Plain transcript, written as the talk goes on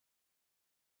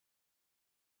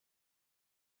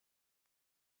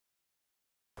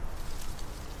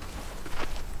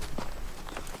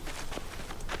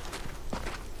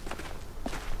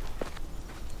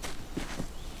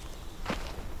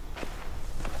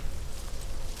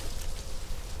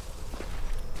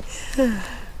You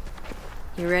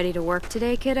ready to work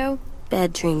today, kiddo?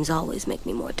 Bad dreams always make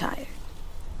me more tired.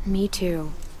 Me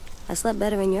too. I slept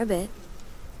better in your bed.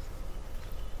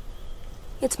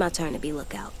 It's my turn to be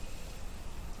lookout.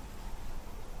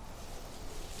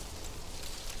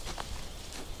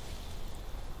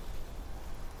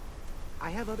 I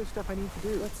have other stuff I need to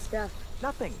do. What stuff?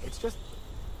 Nothing.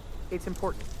 It's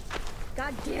important.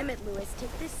 God damn it, Louis.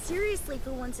 Take this seriously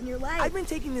for once in your life. I've been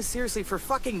taking this seriously for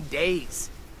fucking days.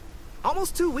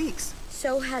 Almost 2 weeks.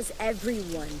 So has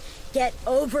everyone. Get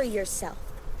over yourself.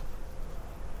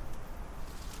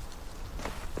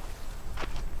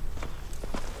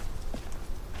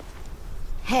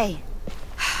 Hey.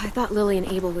 I thought Lily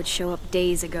and Abel would show up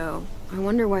days ago. I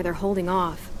wonder why they're holding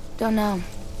off. Don't know.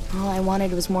 All I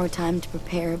wanted was more time to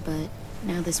prepare, but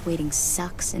now this waiting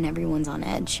sucks and everyone's on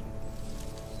edge.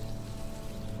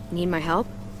 Need my help?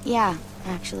 Yeah,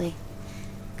 actually.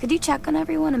 Could you check on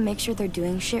everyone and make sure they're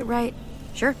doing shit right?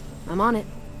 Sure, I'm on it.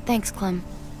 Thanks, Clem.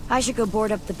 I should go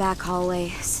board up the back hallway,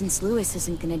 since Louis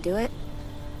isn't gonna do it.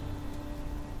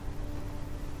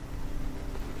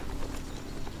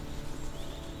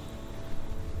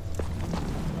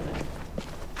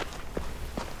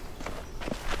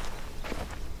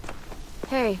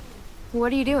 Hey,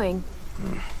 what are you doing?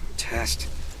 Test.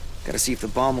 Gotta see if the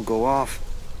bomb will go off.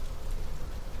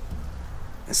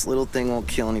 This little thing won't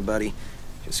kill anybody.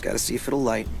 Just gotta see if it'll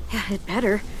light. Yeah, it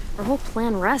better. Our whole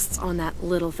plan rests on that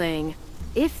little thing.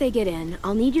 If they get in,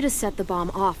 I'll need you to set the bomb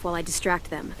off while I distract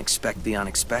them. Expect the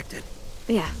unexpected.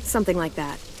 Yeah, something like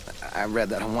that. I read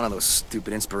that on one of those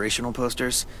stupid inspirational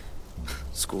posters.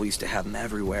 School used to have them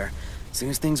everywhere. As soon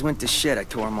as things went to shit, I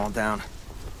tore them all down.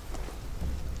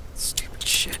 Stupid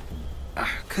shit.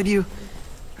 Could you?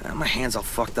 My hand's all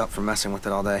fucked up from messing with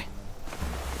it all day.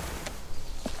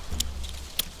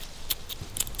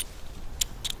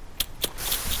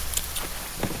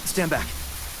 Stand back.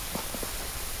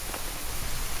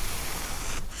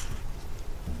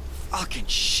 Fucking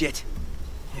shit.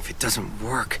 If it doesn't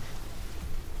work.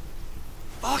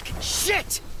 Fucking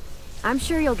shit! I'm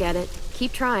sure you'll get it.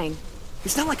 Keep trying.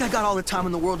 It's not like I got all the time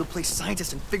in the world to play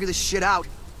scientist and figure this shit out.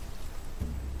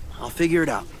 I'll figure it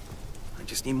out. I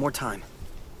just need more time.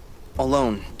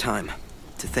 Alone time.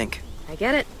 To think. I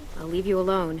get it. I'll leave you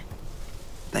alone.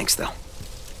 Thanks, though.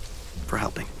 For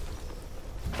helping.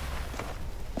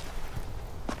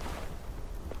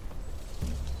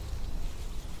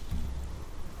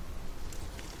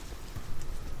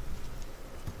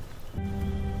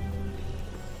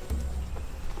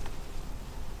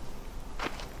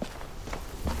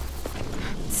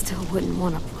 Still wouldn't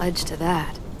want to pledge to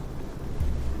that.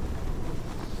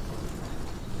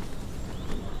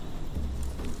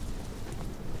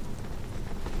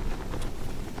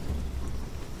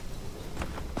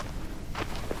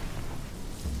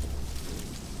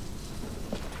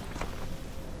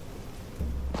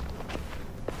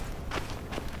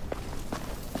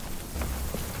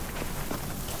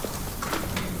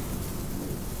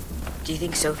 Do you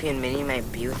think Sophie and Minnie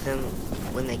might be with them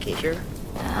when they get here?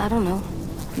 I don't know.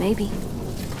 Maybe.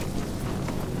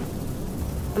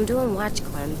 I'm doing watch,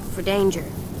 Clem, for danger.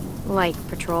 Like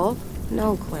patrol?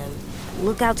 No, Clem.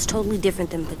 Lookout's totally different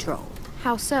than patrol.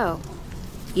 How so?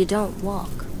 You don't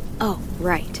walk. Oh,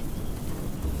 right.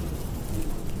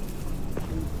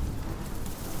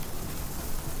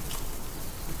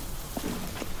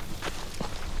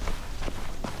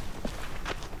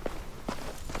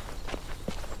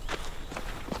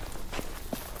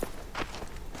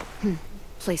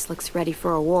 Place looks ready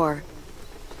for a war.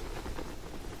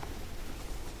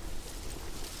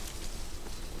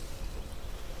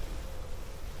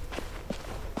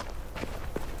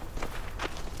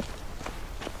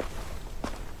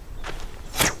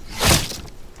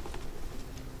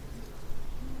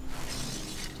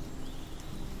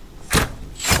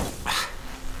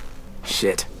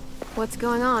 Shit. What's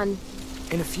going on?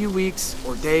 In a few weeks,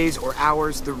 or days, or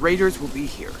hours, the raiders will be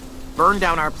here. Burn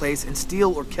down our place and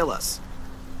steal or kill us.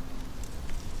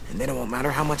 And then it won't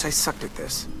matter how much I sucked at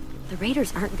this. The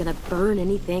raiders aren't gonna burn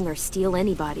anything or steal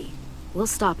anybody. We'll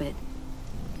stop it.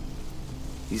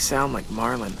 You sound like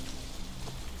Marlon.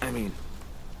 I mean,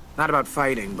 not about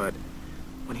fighting, but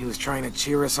when he was trying to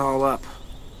cheer us all up.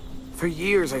 For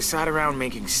years, I sat around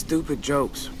making stupid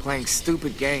jokes, playing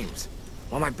stupid games,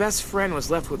 while my best friend was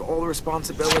left with all the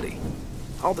responsibility,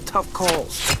 all the tough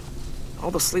calls,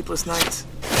 all the sleepless nights,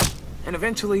 and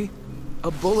eventually,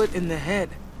 a bullet in the head.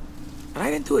 And I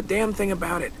didn't do a damn thing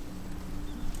about it.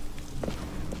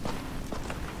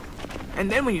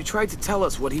 And then when you tried to tell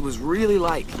us what he was really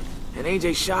like, and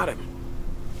AJ shot him,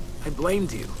 I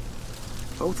blamed you.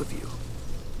 Both of you.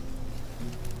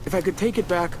 If I could take it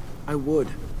back, I would.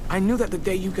 I knew that the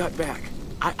day you got back.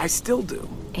 I still do.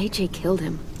 AJ killed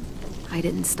him. I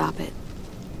didn't stop it.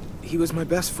 He was my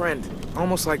best friend,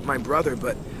 almost like my brother,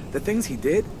 but the things he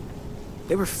did,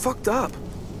 they were fucked up.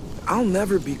 I'll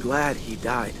never be glad he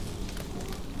died.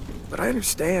 But I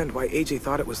understand why AJ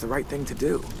thought it was the right thing to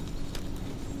do.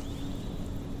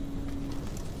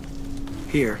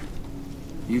 Here,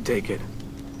 you take it.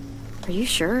 Are you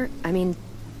sure? I mean,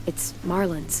 it's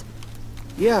Marlon's.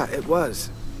 Yeah, it was.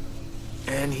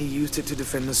 And he used it to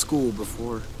defend the school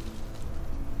before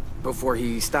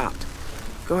he stopped.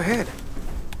 Go ahead.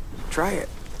 Try it.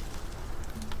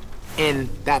 In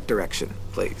that direction,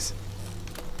 please.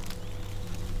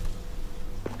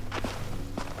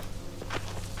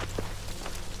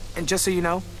 And just so you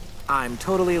know, I'm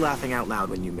totally laughing out loud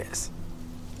when you miss.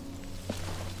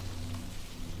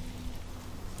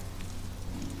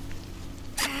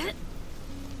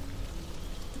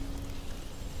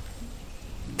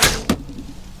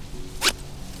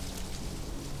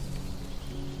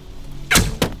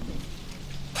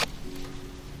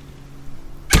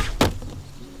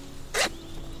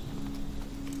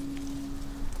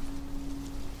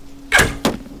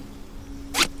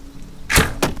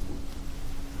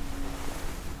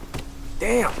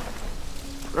 Damn.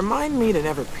 Remind me to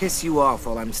never piss you off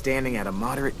while I'm standing at a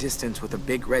moderate distance with a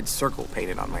big red circle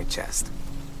painted on my chest.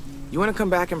 You want to come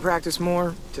back and practice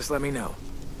more? Just let me know.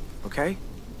 Okay?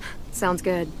 Sounds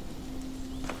good.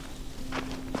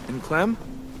 And Clem,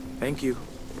 thank you.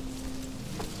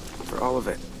 For all of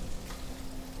it.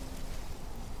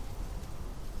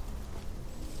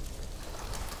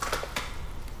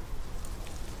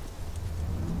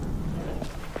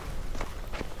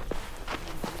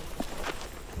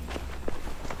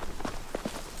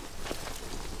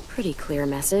 Pretty clear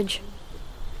message.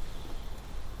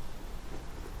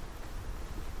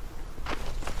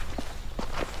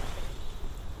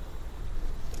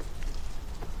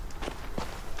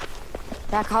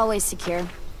 Back hallway's secure.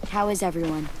 How is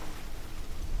everyone?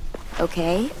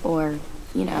 Okay, or,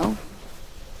 you know,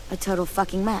 a total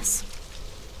fucking mess.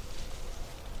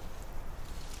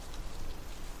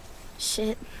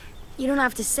 Shit. You don't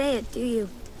have to say it, do you?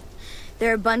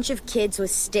 They're a bunch of kids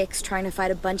with sticks trying to fight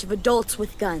a bunch of adults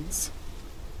with guns.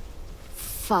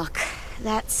 Fuck.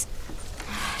 That's...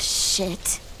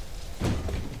 shit.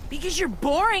 Because you're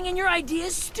boring and your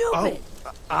idea's stupid.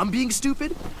 Oh, I'm being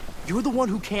stupid? You're the one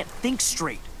who can't think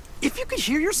straight. If you could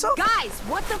hear yourself... Guys,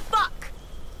 what the fuck?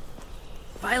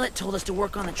 Violet told us to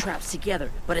work on the traps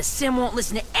together, but a sim won't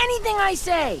listen to anything I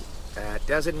say. That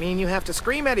doesn't mean you have to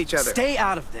scream at each other. Stay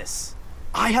out of this.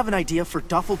 I have an idea for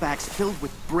duffel bags filled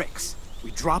with bricks. We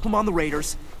drop them on the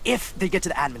raiders if they get to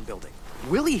the admin building.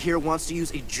 Willie here wants to use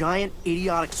a giant,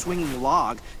 idiotic swinging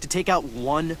log to take out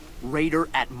one raider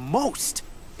at most.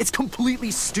 It's completely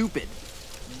stupid.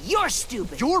 You're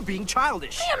stupid. You're being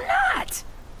childish. I am not.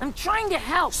 I'm trying to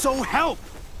help. So help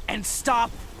and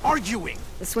stop arguing.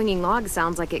 The swinging log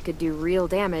sounds like it could do real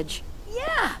damage.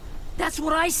 Yeah, that's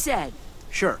what I said.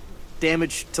 Sure,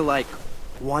 damage to like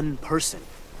one person.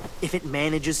 If it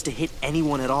manages to hit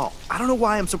anyone at all. I don't know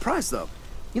why I'm surprised, though.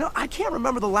 You know, I can't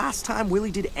remember the last time Willie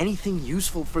did anything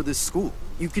useful for this school.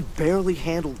 You could barely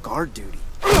handle guard duty.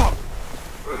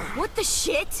 What the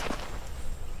shit?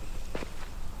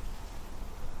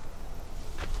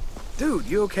 Dude,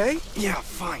 you okay? Yeah,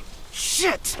 fine.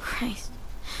 Shit! Christ.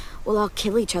 We'll all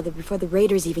kill each other before the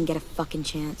raiders even get a fucking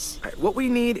chance. All right, what we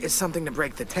need is something to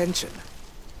break the tension.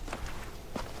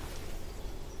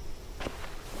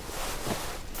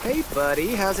 Hey,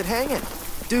 buddy, how's it hanging?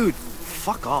 Dude,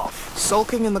 fuck off.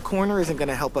 Sulking in the corner isn't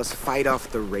gonna help us fight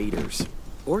off the raiders.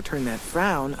 Or turn that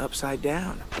frown upside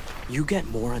down. You get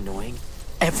more annoying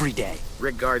every day.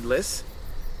 Regardless,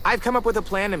 I've come up with a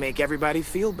plan to make everybody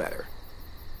feel better.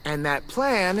 And that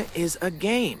plan is a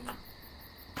game.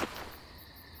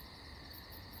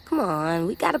 Come on,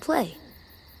 we gotta play.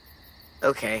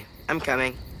 Okay, I'm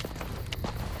coming.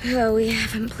 Oh, we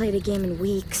haven't played a game in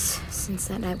weeks, since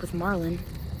that night with Marlon.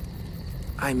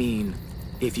 I mean,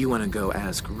 if you want to go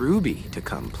ask Ruby to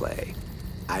come play,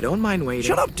 I don't mind waiting.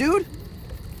 Shut up, dude!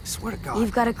 I swear to God.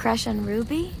 You've got a crush on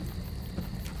Ruby?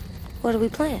 What are we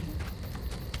playing?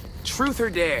 Truth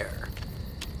or Dare.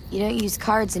 You don't use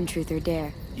cards in Truth or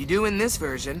Dare. You do in this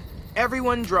version.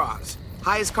 Everyone draws.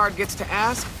 Highest card gets to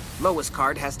ask, lowest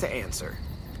card has to answer.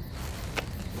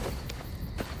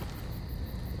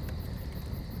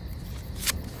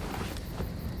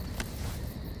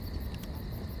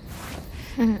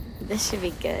 This should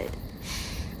be good.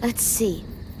 Let's see.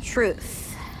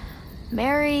 Truth.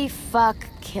 Marry, fuck,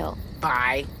 kill.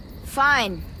 Bye.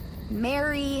 Fine.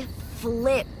 Marry,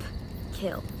 flip,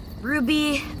 kill.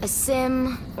 Ruby, a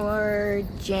Sim, or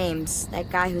James,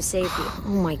 that guy who saved you?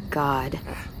 Oh my god.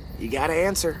 You gotta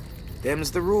answer.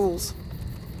 Them's the rules.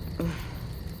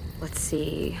 Let's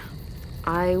see.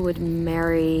 I would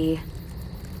marry...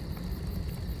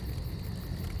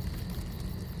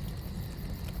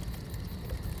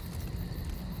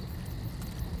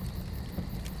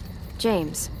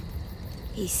 James.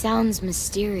 He sounds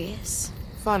mysterious.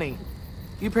 Funny.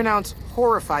 You pronounce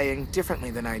horrifying differently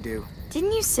than I do.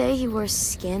 Didn't you say he wore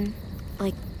skin?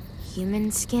 Like,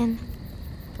 human skin?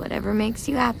 Whatever makes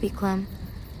you happy, Clem.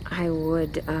 I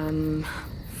would,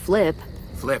 flip.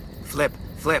 Flip, flip,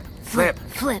 flip, flip.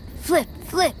 Flip, flip,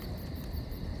 flip.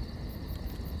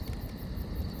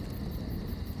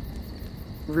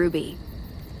 Ruby.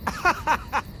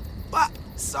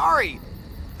 Sorry.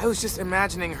 I was just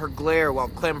imagining her glare while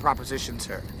Clem propositions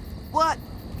her. What?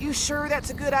 You sure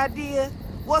that's a good idea?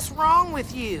 What's wrong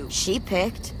with you? She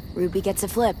picked. Ruby gets a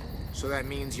flip. So that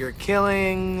means you're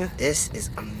killing... This is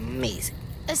amazing.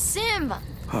 A Sim!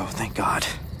 Oh, thank God.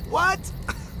 What?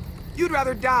 You'd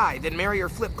rather die than marry or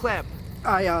flip Clem.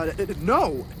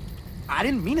 No. I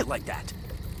didn't mean it like that.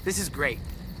 This is great.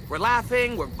 We're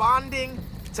laughing, we're bonding.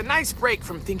 It's a nice break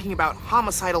from thinking about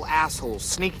homicidal assholes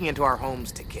sneaking into our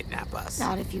homes to kidnap us.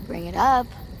 Not if you bring it up.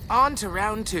 On to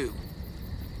round 2.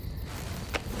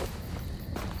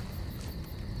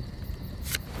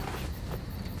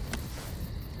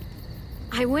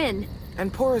 I win.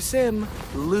 And poor Sim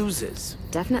loses.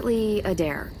 Definitely a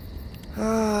dare.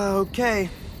 Okay.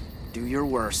 Do your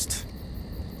worst.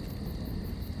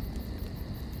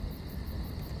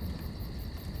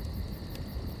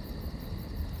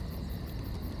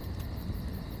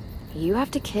 You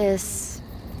have to kiss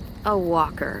a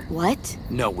walker. What?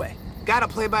 No way. Gotta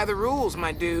play by the rules,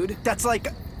 my dude. That's like...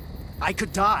 I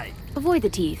could die. Avoid the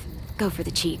teeth. Go for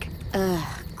the cheek.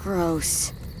 Ugh,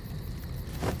 gross.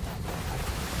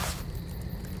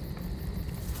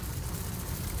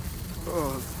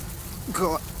 Oh,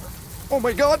 God. Oh,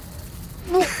 my God.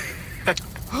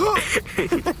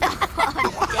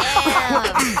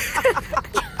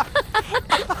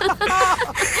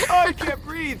 I can't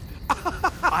breathe.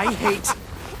 I hate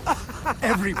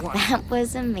everyone. That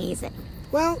was amazing.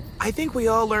 Well, I think we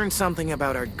all learned something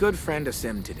about our good friend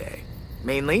Sim today.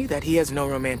 Mainly that he has no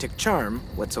romantic charm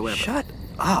whatsoever. Shut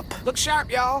up. Look sharp,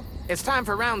 y'all. It's time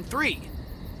for round 3.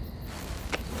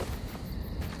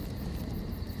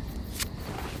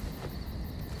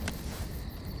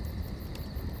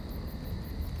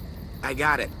 I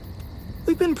got it.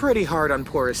 We've been pretty hard on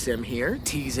poor Sim here,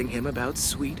 teasing him about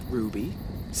sweet Ruby.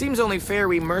 Seems only fair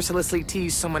we mercilessly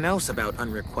tease someone else about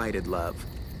unrequited love.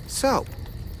 So,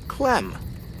 Clem.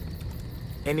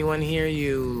 Anyone here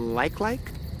you like?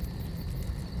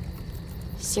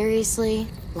 Seriously?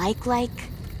 Like?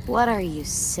 What are you,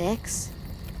 6?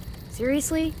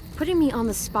 Seriously? Putting me on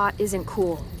the spot isn't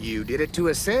cool. You did it to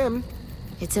a Sim.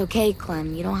 It's okay,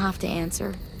 Clem. You don't have to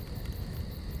answer.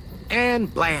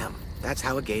 And blam. That's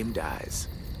how a game dies.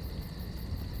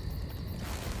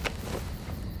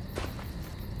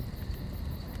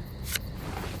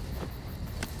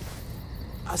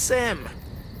 A Sim.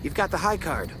 You've got the high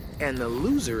card. And the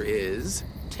loser is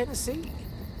Tennessee.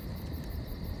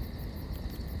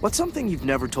 What's something you've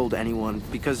never told anyone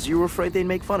because you were afraid they'd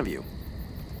make fun of you?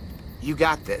 You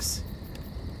got this.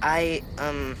 I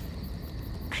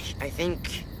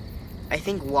think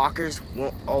walkers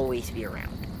won't always be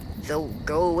around. They'll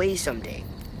go away someday,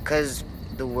 'cause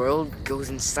the world goes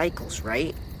in cycles,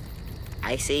 right?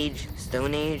 Ice Age,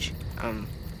 Stone Age,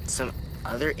 some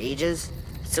other ages.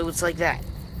 So it's like that.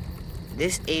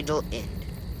 This age will end,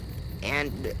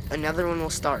 and another one will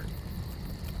start.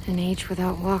 An age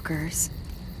without walkers.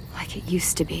 Like it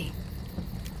used to be.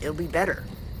 It'll be better.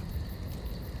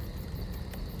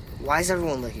 Why is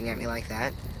everyone looking at me like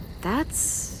that?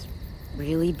 That's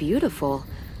really beautiful.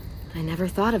 I never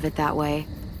thought of it that way.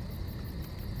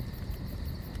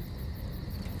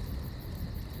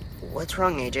 What's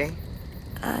wrong, AJ?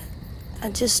 I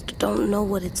just don't know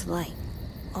what it's like.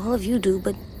 All of you do,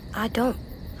 but I don't.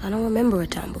 I don't remember a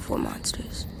time before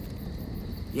monsters.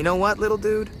 You know what, little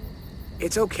dude?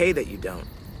 It's okay that you don't.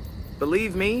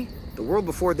 Believe me, the world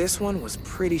before this one was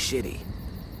pretty shitty.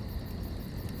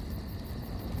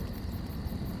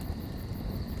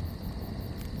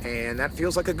 And that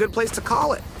feels like a good place to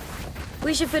call it.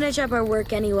 We should finish up our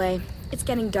work anyway. It's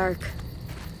getting dark.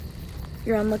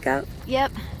 You're on lookout?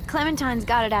 Yep. Clementine's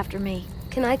got it after me.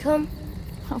 Can I come?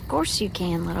 Of course you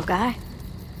can, little guy.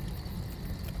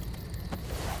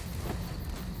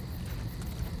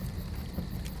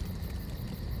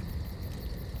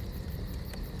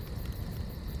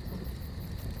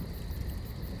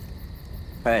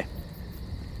 Hey.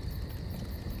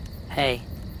 Hey.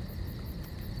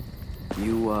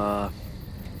 You,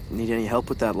 need any help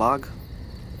with that log?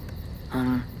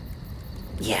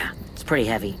 Yeah, it's pretty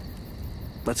heavy.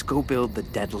 Let's go build the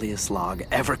deadliest log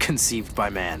ever conceived by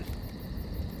man.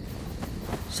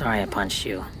 Sorry I punched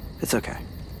you. It's okay.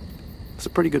 It's a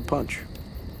pretty good punch.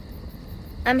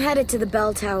 I'm headed to the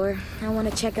bell tower. I want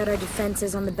to check out our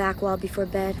defenses on the back wall before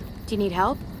bed. Do you need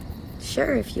help?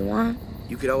 Sure, if you want.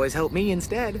 You could always help me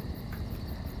instead.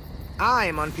 I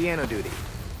am on piano duty.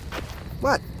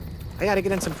 What? I gotta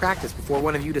get in some practice before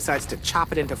one of you decides to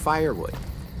chop it into firewood.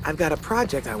 I've got a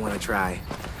project I want to try,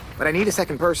 but I need a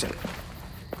second person.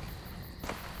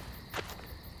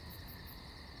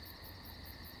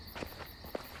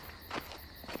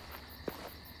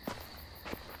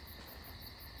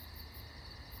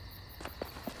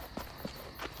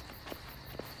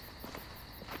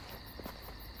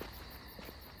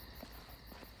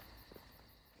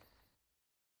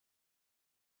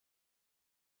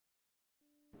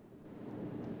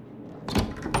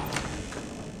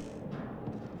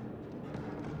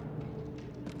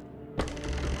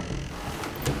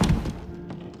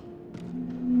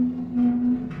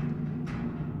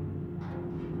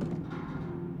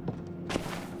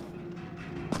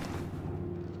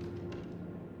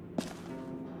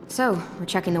 So, we're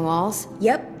checking the walls?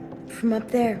 Yep, from up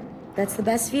there. That's the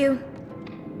best view.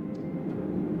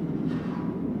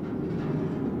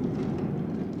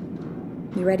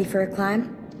 You ready for a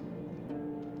climb?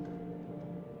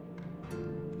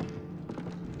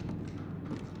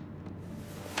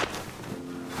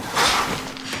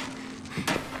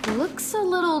 Looks a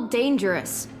little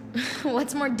dangerous.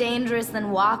 What's more dangerous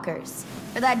than walkers?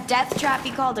 Or that death trap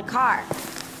you called a car?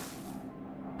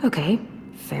 Okay,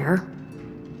 fair.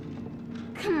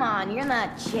 Come on, you're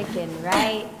not chicken,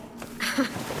 right?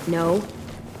 No.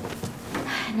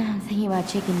 Now I'm thinking about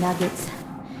chicken nuggets.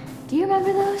 Do you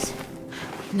remember those?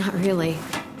 Not really.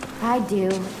 I do.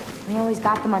 We always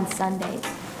got them on Sundays.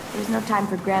 There's no time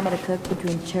for Grandma to cook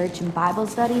between church and Bible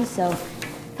studies, so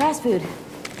fast food.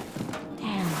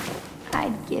 Damn,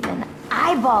 I'd give an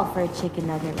eyeball for a chicken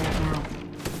nugget right now.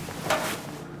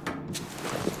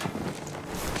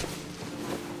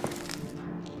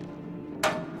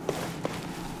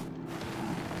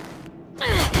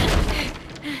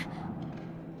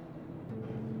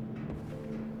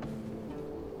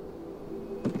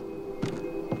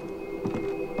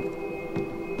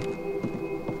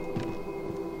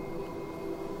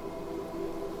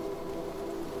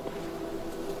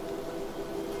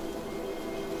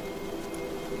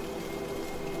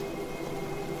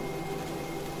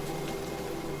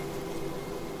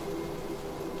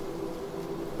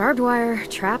 Barbed wire,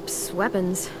 traps,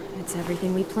 weapons. It's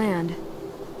everything we planned.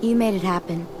 You made it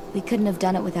happen. We couldn't have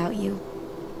done it without you.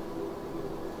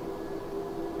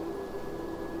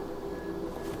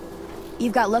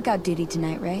 You've got lookout duty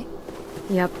tonight, right?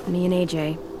 Yep, me and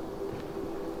AJ.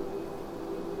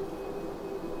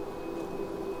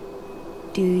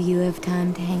 Do you have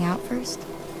time to hang out first?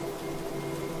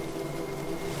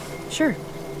 Sure.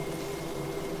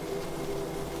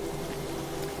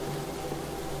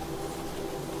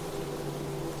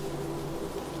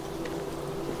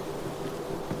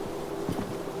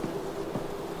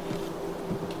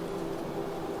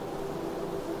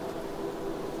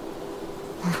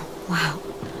 Wow.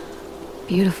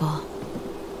 Beautiful.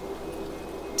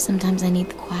 Sometimes I need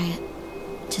the quiet,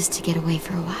 just to get away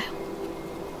for a while.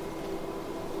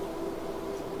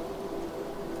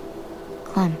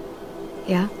 Clem.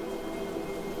 Yeah?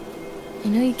 I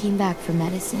know you came back for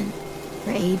medicine,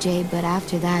 for AJ, but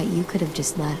after that, you could have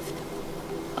just left.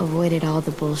 Avoided all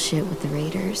the bullshit with the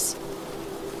raiders.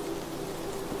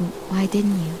 Why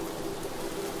didn't you?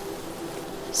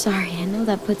 Sorry, I know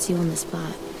that puts you on the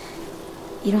spot.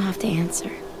 You don't have to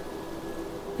answer.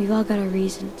 We've all got our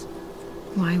reasons.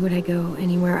 Why would I go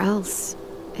anywhere else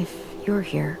if you're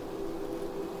here?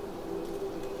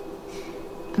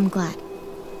 I'm glad.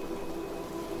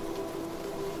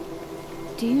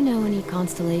 Do you know any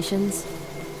constellations?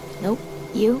 Nope.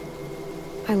 You?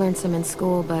 I learned some in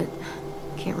school, but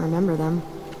can't remember them.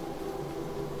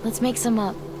 Let's make some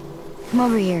up. Come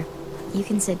over here. You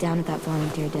can sit down at that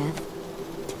volunteer desk.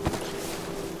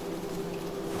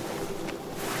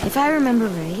 If I remember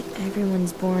right,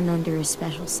 everyone's born under a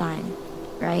special sign,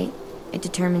 right? It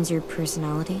determines your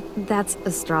personality. That's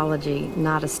astrology,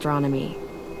 not astronomy.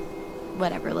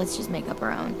 Whatever, let's just make up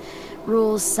our own.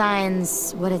 Rules,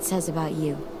 signs, what it says about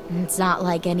you. It's not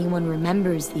like anyone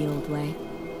remembers the old way.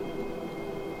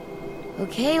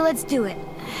 Okay, let's do it.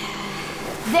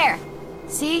 There!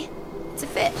 See? It's a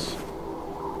fish.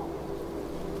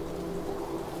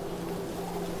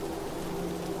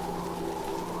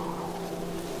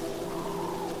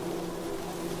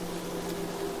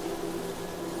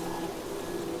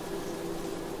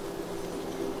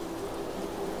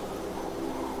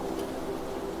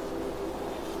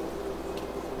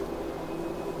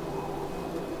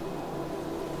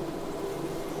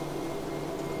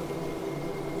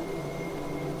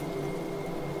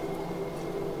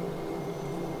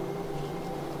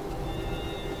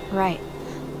 Right.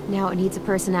 Now it needs a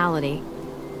personality.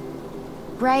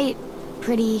 Bright,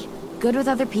 pretty, good with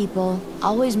other people,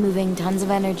 always moving, tons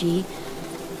of energy.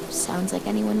 Sounds like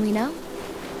anyone we know.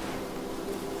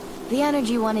 The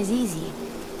energy one is easy.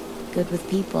 Good with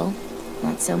people,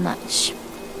 not so much.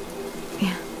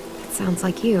 Yeah, it sounds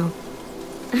like you.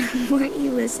 Weren't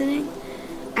you listening?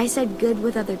 I said good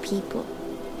with other people.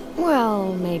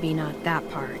 Well, maybe not that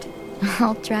part.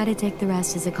 I'll try to take the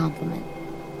rest as a compliment.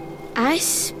 I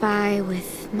spy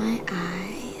with my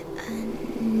eye a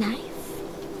knife.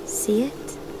 See it?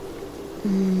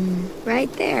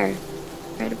 Right there.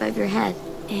 Right above your head.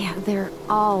 Yeah, they're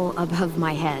all above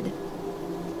my head.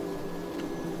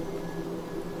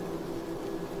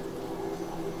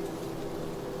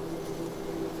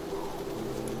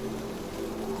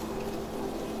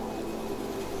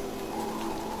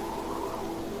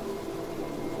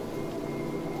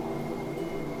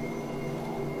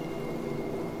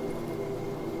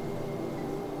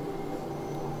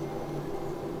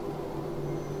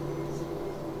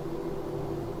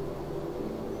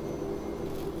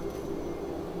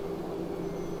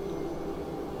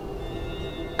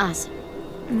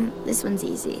 Awesome. This one's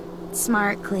easy.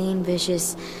 Smart, clean,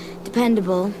 vicious,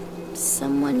 dependable.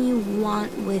 Someone you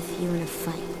want with you in a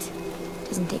fight.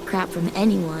 Doesn't take crap from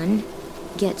anyone.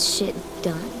 Gets shit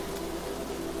done.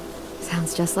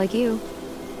 Sounds just like you.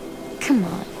 Come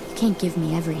on, can't give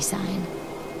me every sign.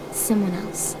 Someone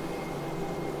else.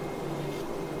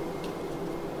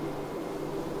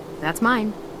 That's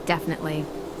mine. Definitely.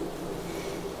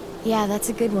 Yeah, that's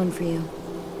a good one for you.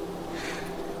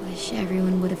 Wish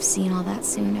everyone would have seen all that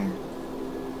sooner.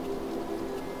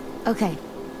 Okay,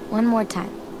 one more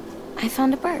time. I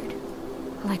found a bird.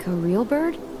 Like a real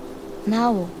bird?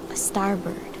 No, a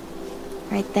starbird.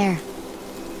 Right there.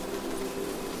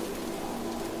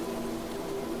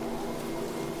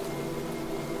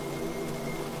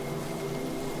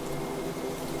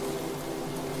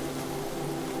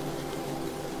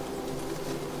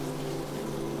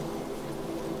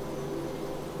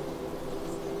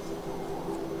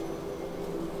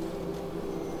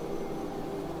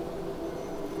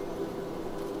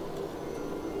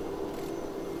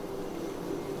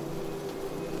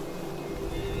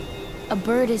 A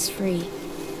bird is free.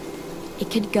 It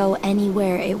could go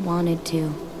anywhere it wanted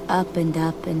to. Up and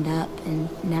up and up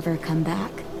and never come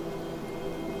back.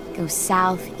 Go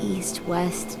south, east,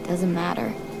 west, doesn't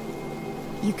matter.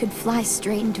 You could fly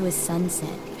straight into a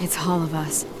sunset. It's all of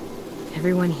us.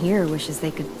 Everyone here wishes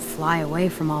they could fly away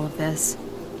from all of this.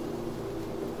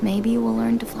 Maybe we'll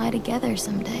learn to fly together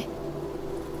someday.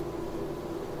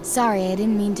 Sorry, I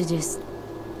didn't mean to just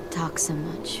talk so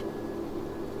much.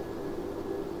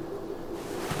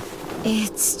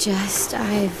 It's just,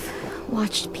 I've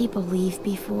watched people leave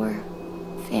before.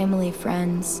 Family,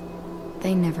 friends.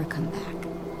 They never come back.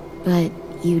 But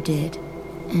you did.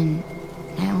 And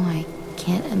now I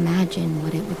can't imagine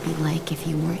what it would be like if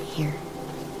you weren't here.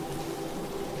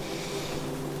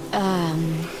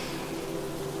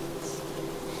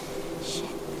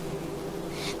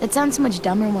 Shit. That sounds so much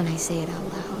dumber when I say it out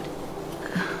loud.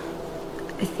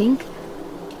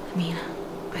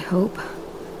 I hope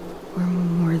we're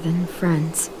more than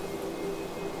friends.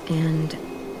 And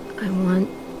I want...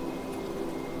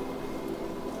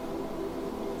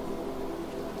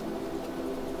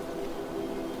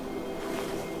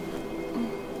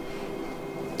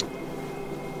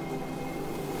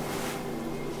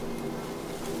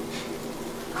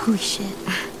 Holy shit.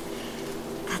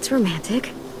 That's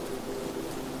romantic.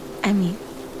 I mean,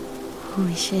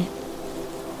 holy shit.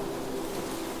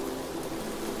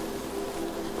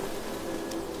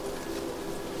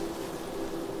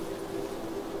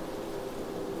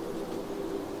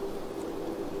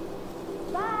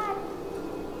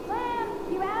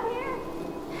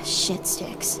 Shit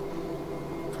sticks.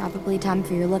 Probably time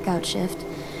for your lookout shift.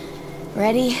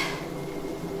 Ready?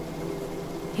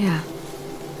 Yeah.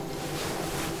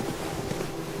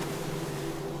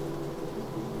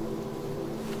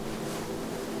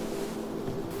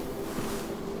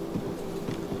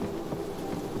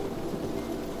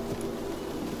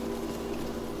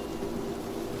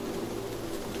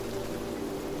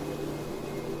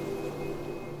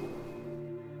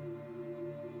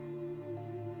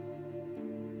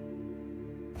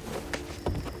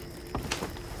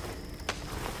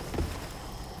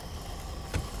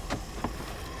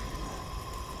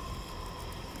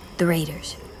 The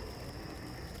Raiders.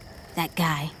 That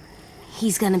guy.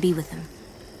 He's gonna be with him.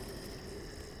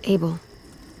 Abel.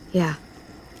 Yeah.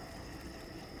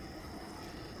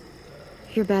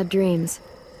 Your bad dreams.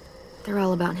 They're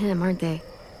all about him, aren't they?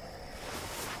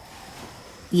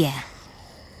 Yeah.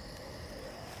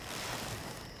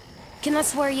 Can I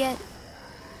swear yet?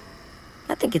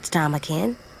 I think it's time I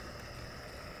can.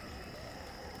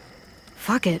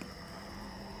 Fuck it.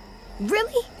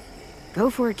 Really? Go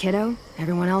for it, kiddo.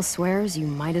 Everyone else swears, you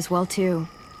might as well too.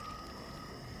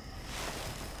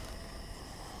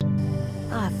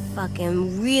 I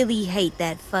fucking really hate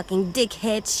that fucking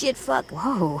dickhead shit fuck.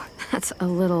 Whoa, that's a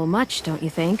little much, don't you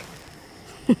think?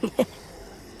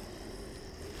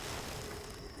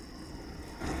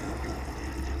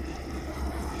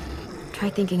 Try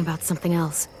thinking about something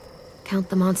else. Count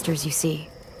the monsters you see.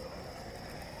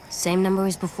 Same number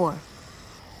as before.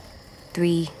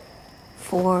 3,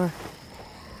 4...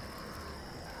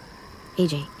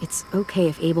 AJ, it's okay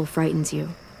if Abel frightens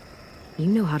you. You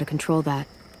know how to control that.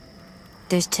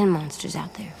 There's 10 monsters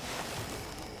out there.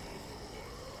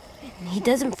 He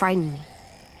doesn't frighten me.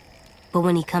 But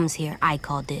when he comes here, I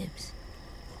call dibs.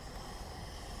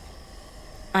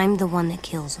 I'm the one that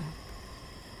kills him.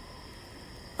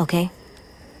 Okay?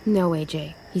 No,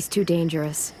 AJ. He's too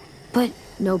dangerous. But...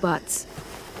 No buts.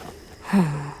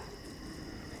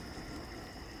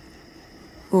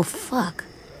 Well, fuck.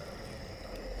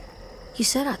 You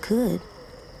said I could.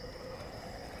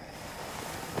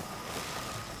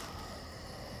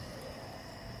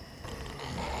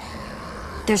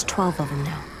 There's 12 of them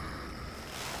now.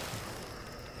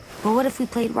 But what if we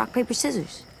played rock, paper,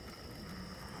 scissors?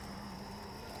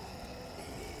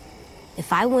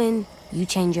 If I win, you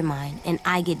change your mind, and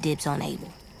I get dibs on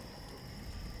Abel.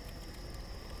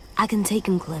 I can take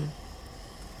him, Clem.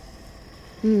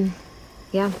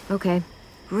 Yeah, okay.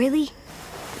 Really?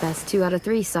 Best 2 out of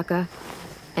 3, sucka.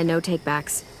 And no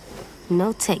takebacks.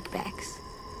 No takebacks.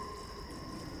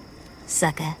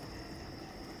 Sucker.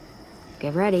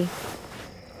 Get ready.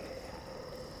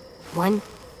 1,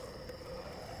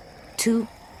 2...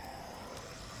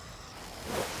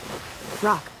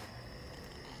 Rock.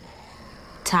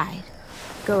 Tied.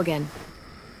 Go again.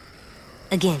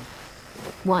 Again.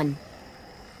 1.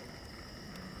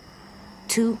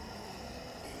 2...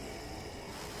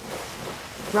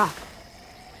 Rock.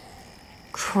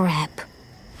 Crap.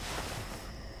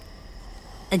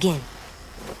 Again.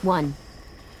 1.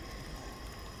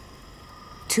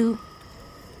 2...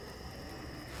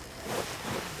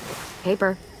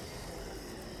 Paper.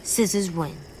 Scissors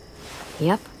win.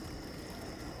 Yep.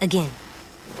 Again.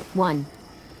 1.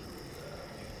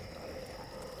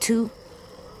 2...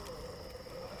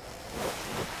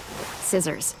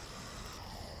 Scissors.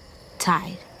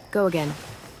 Tied. Go again.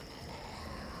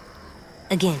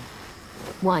 Again.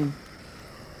 1.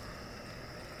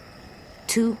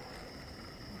 2...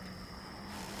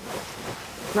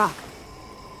 Rock.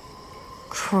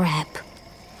 Crap.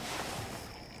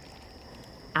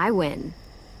 I win.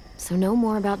 So no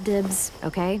more about dibs,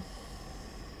 okay?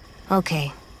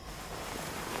 Okay.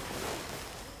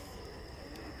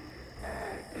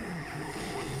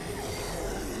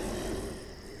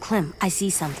 Clem, I see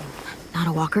something. Not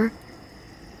a walker?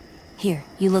 Here,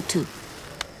 you look too.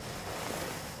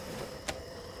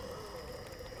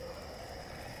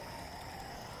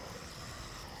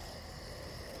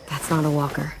 That's not a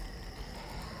walker.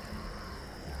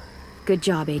 Good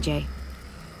job, AJ.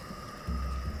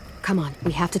 Come on,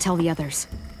 we have to tell the others.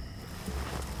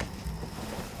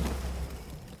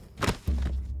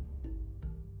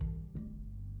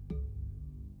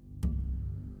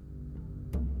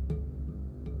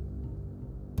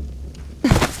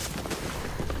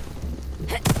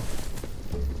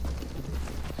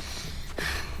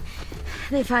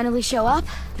 They finally show up?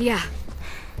 Yeah.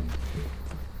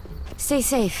 Stay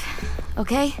safe,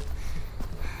 okay?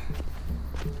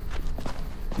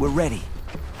 We're ready.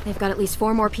 They've got at least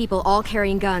 4 more people, all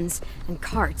carrying guns. And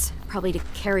carts, probably to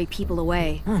carry people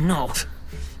away. Oh no.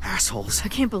 Assholes. I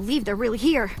can't believe they're really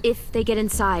here. If they get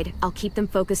inside, I'll keep them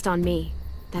focused on me.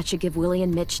 That should give Willie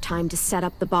and Mitch time to set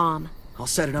up the bomb. I'll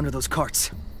set it under those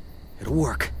carts. It'll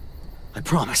work. I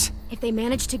promise. If they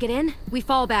manage to get in, we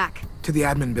fall back. To the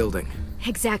admin building.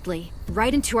 Exactly.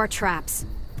 Right into our traps.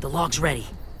 The log's ready.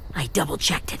 I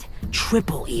double-checked it.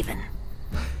 Triple even.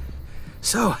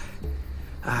 So,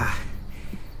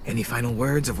 any final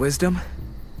words of wisdom?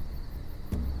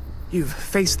 You've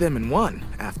faced them and won,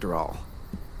 after all.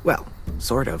 Well,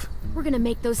 sort of. We're gonna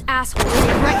make those assholes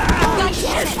right.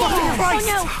 Oh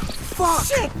no! Fuck!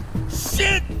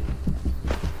 Shit!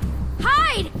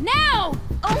 Hide! Now!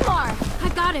 Omar! I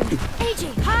got him!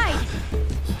 AJ, hide!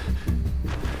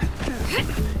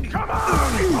 Come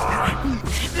on!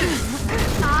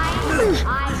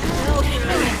 I will be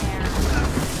there.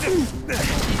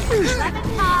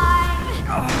 Clementine!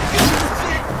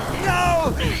 No!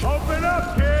 Open up,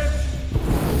 kids!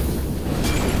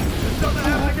 This doesn't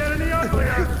have to get any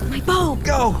uglier! My bow!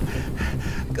 Go!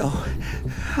 Go.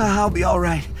 I'll be all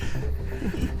right.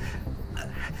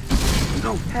 We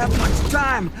don't have much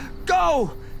time.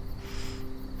 Go!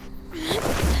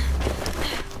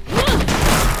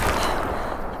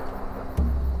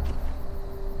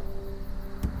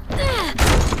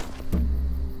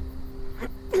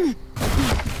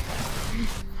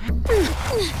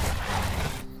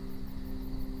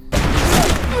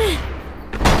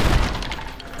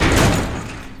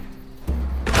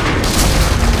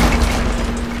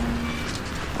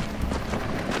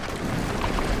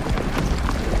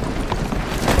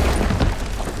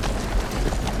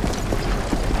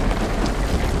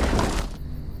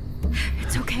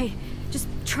 It's okay. Just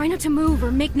try not to move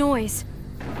or make noise.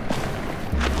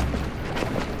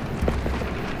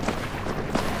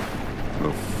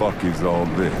 The fuck is all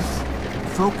this?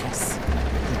 Focus.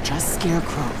 They're just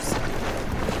scarecrows.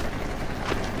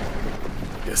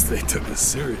 Guess they took us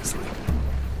seriously.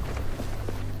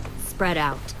 Spread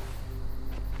out.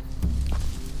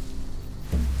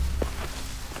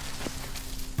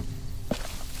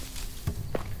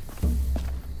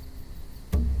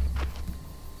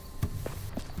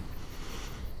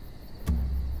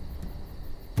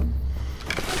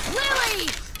 Lily!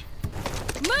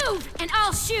 Move, and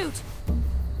I'll shoot!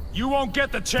 You won't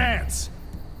get the chance!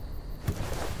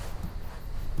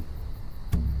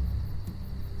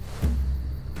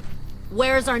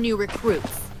 Where's our new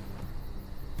recruits?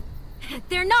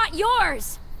 They're not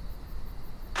yours!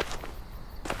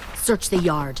 Search the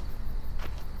yard.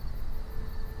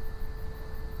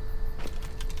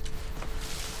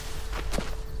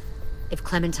 If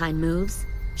Clementine moves,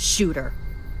 shoot her.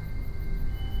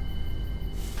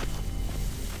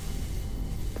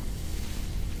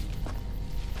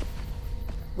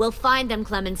 We'll find them,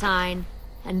 Clementine,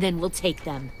 and then we'll take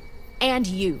them. And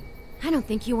you. I don't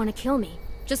think you want to kill me.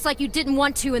 Just like you didn't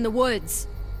want to in the woods.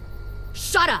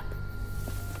 Shut up!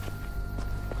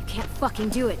 You can't fucking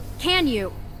do it, can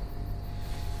you?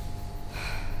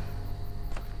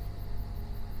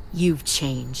 You've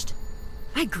changed.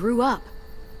 I grew up.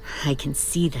 I can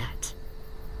see that.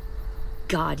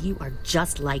 God, you are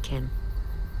just like him.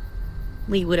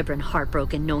 Lee would have been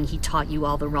heartbroken knowing he taught you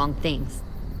all the wrong things.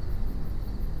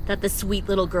 That the sweet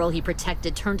little girl he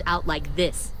protected turned out like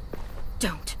this.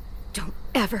 Don't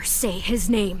ever say his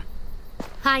name.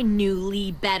 I knew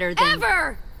Lee better than—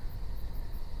 Ever!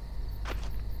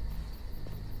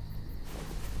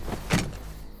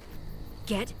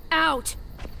 Get out!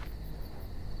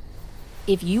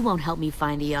 If you won't help me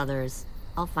find the others,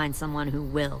 I'll find someone who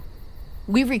will.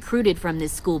 We've recruited from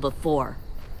this school before.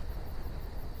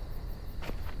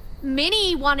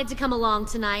 Minnie wanted to come along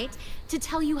tonight to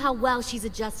tell you how well she's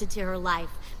adjusted to her life,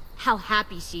 how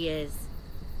happy she is.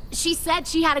 She said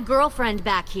she had a girlfriend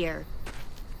back here.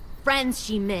 Friends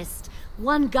she missed.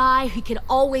 One guy who could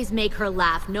always make her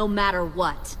laugh no matter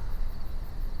what.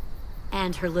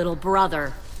 And her little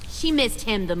brother. She missed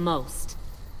him the most.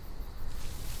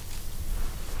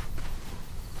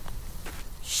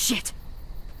 Shit.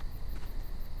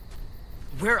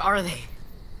 Where are they?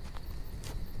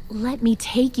 Let me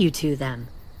take you to them.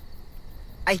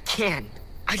 I can.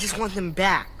 I just want them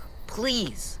back.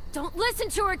 Please. Don't listen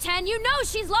to her, Ten. You know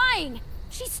she's lying.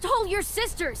 She stole your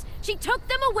sisters. She took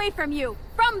them away from you.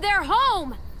 From their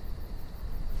home.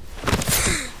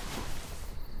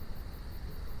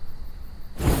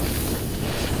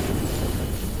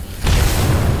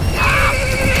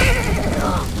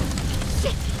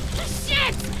 Shit!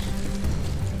 Shit!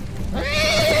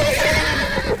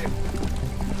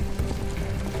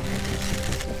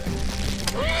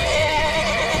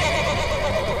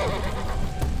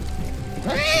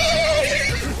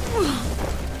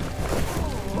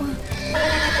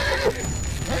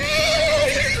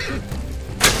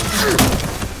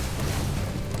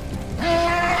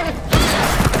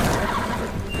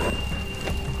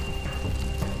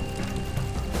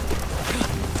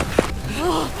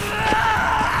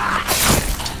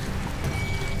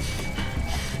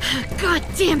 God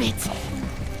damn it!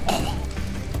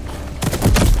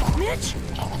 Mitch!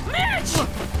 Mitch!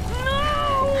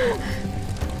 No!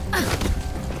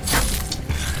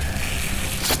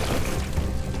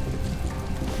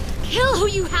 Kill who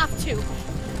you have to.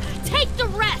 Take the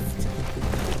rest!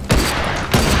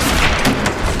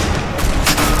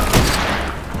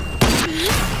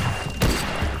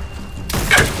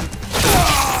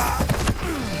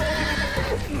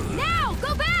 Now!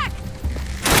 Go back!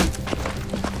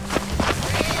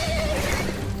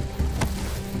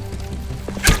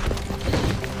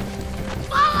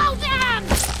 Follow them!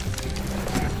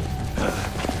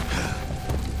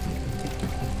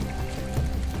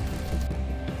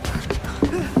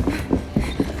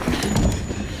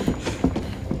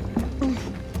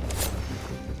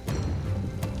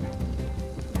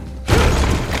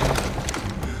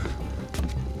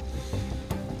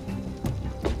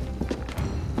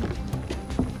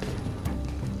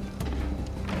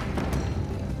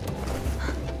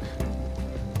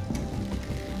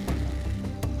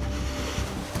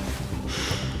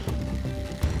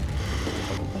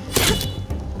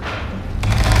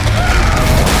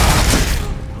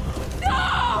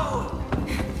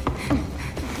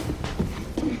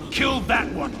 that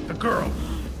one, the girl.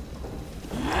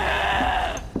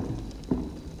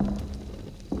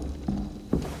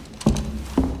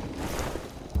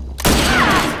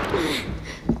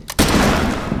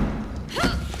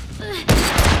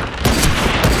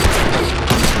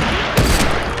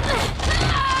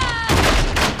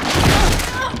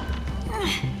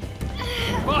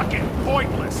 Fucking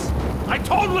pointless. I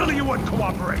told Lily you wouldn't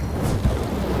cooperate.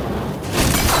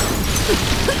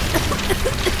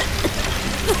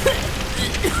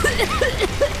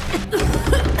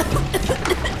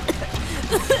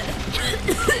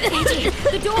 Angie,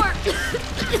 the door!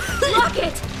 Lock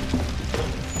it!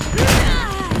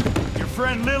 Your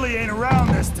friend Lily ain't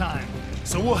around this time,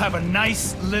 so we'll have a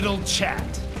nice little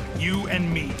chat. You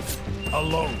and me.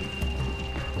 Alone.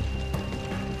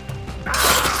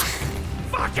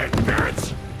 Fucking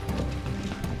bitch!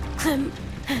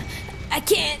 I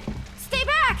can't. Stay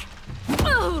back!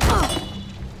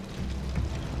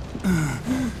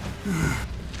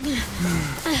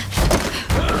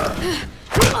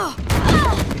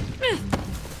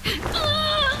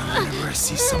 Whenever I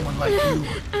see someone like you,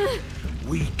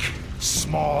 weak,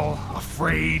 small,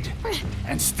 afraid,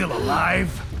 and still alive,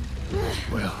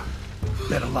 well,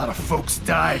 bet a lot of folks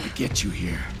died to get you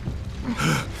here.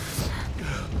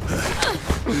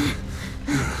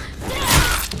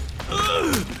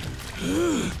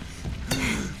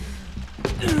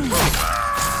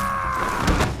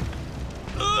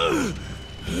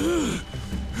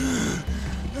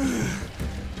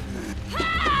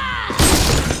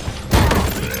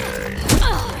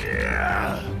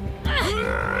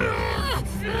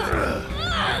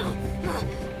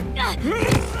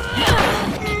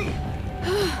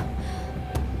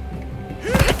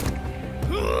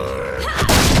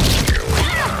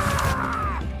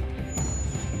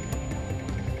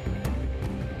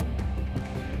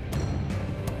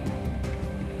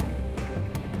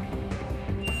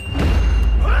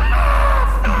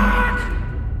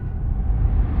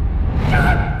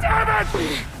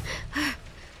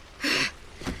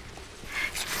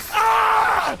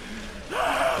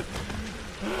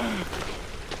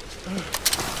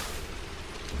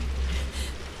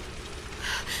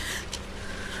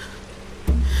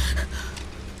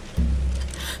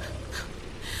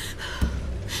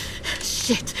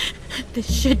 Shit.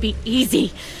 This should be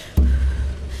easy.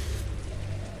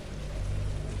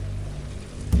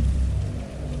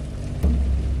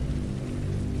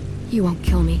 You won't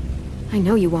kill me. I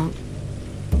know you won't.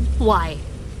 Why?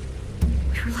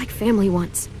 We were like family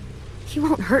once. You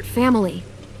won't hurt family.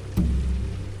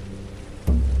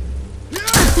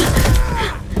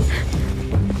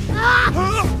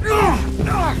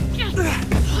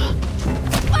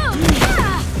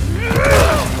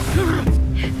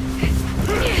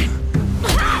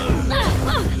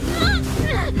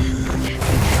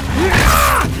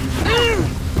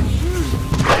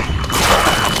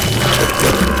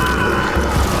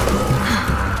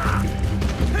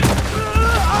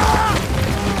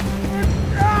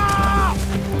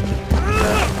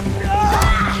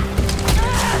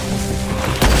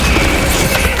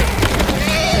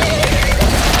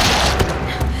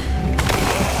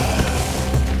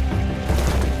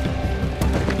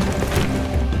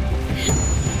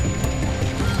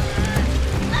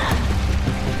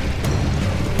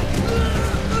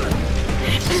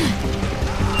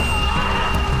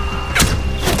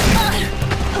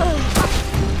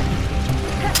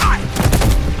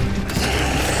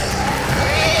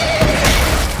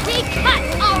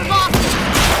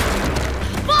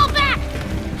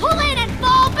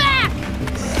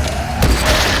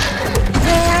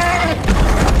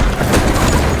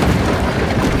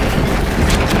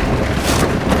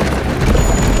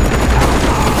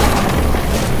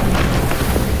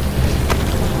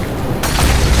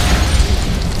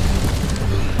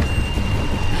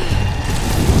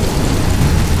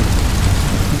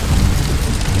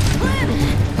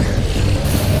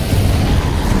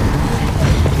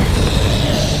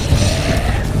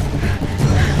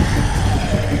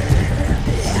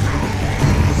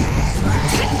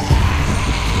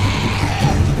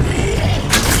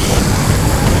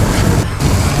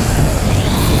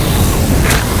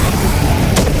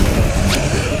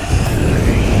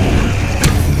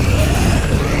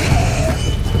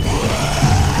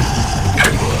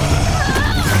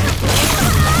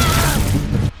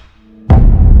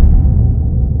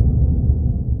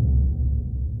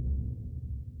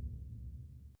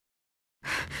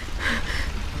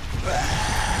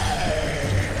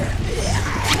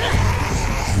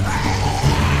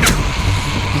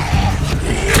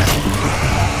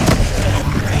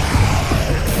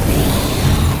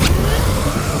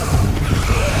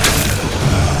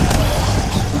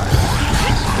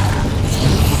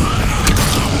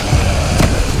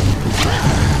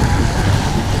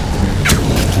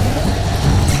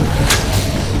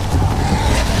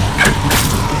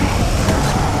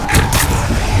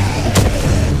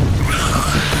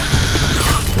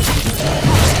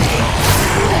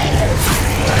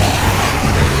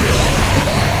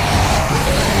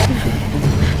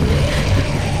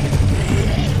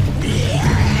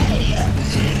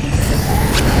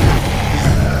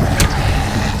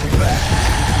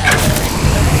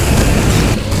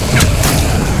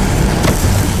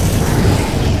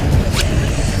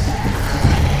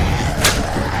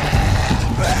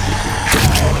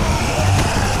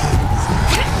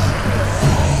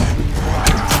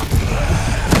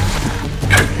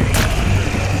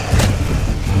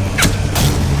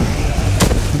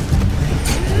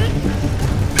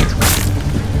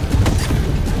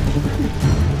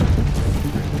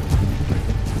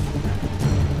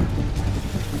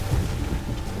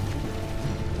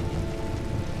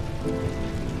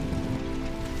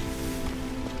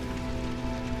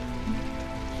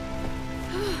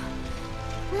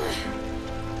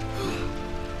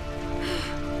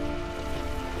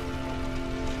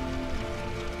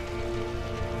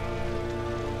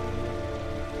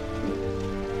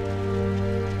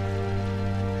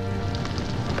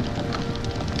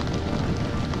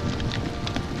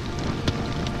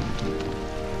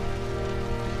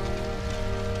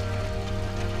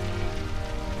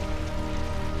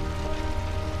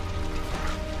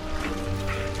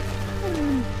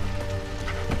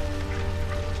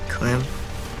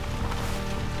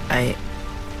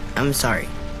 I'm sorry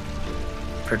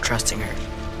for trusting her.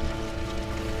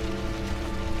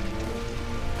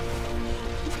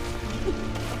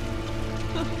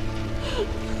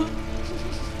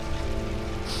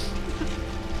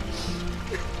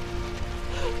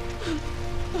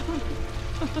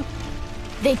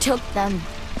 They took them.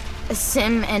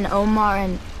 Sim and Omar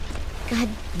and... God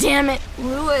damn it,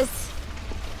 Louis.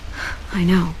 I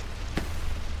know.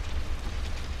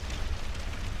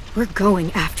 We're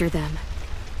going after them.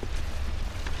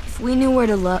 If we knew where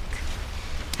to look,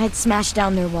 I'd smash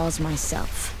down their walls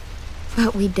myself.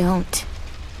 But we don't.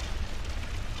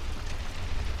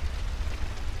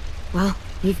 Well,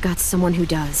 we've got someone who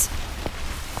does.